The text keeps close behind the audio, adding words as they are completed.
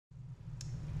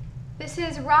This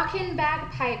is Rockin'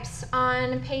 Bagpipes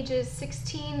on pages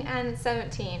 16 and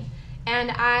 17,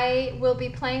 and I will be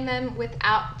playing them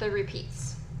without the repeats.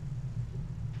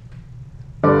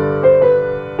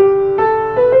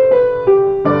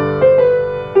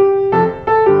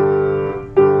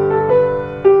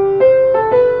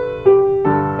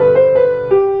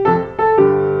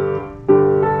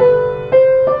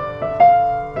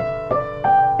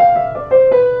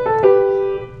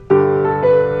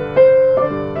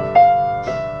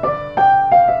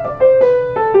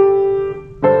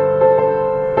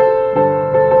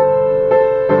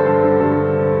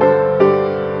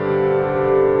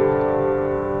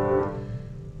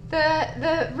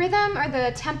 The rhythm or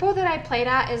the tempo that I played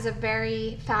at is a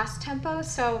very fast tempo,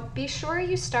 so be sure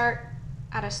you start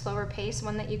at a slower pace,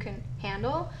 one that you can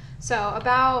handle. So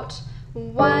about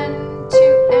 1,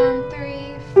 2, and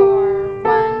 3, 4,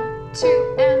 1,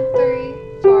 2, and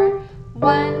 3, 4,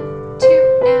 1,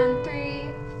 2, and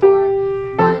 3,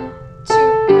 4, 1, 2,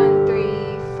 and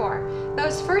 3, 4.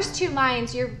 Those first two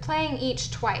lines, you're playing each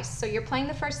twice. So you're playing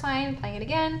the first line, playing it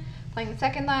again, playing the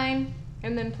second line,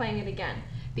 and then playing it again,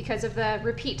 because of the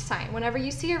repeat sign. Whenever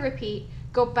you see a repeat,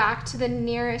 go back to the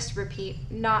nearest repeat,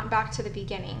 not back to the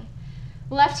beginning.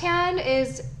 Left hand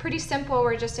is pretty simple.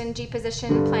 We're just in G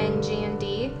position playing G and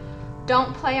D.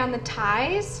 Don't play on the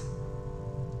ties.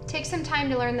 Take some time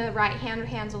to learn the right hand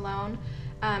hands alone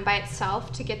by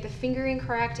itself to get the fingering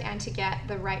correct and to get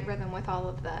the right rhythm with all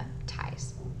of the ties.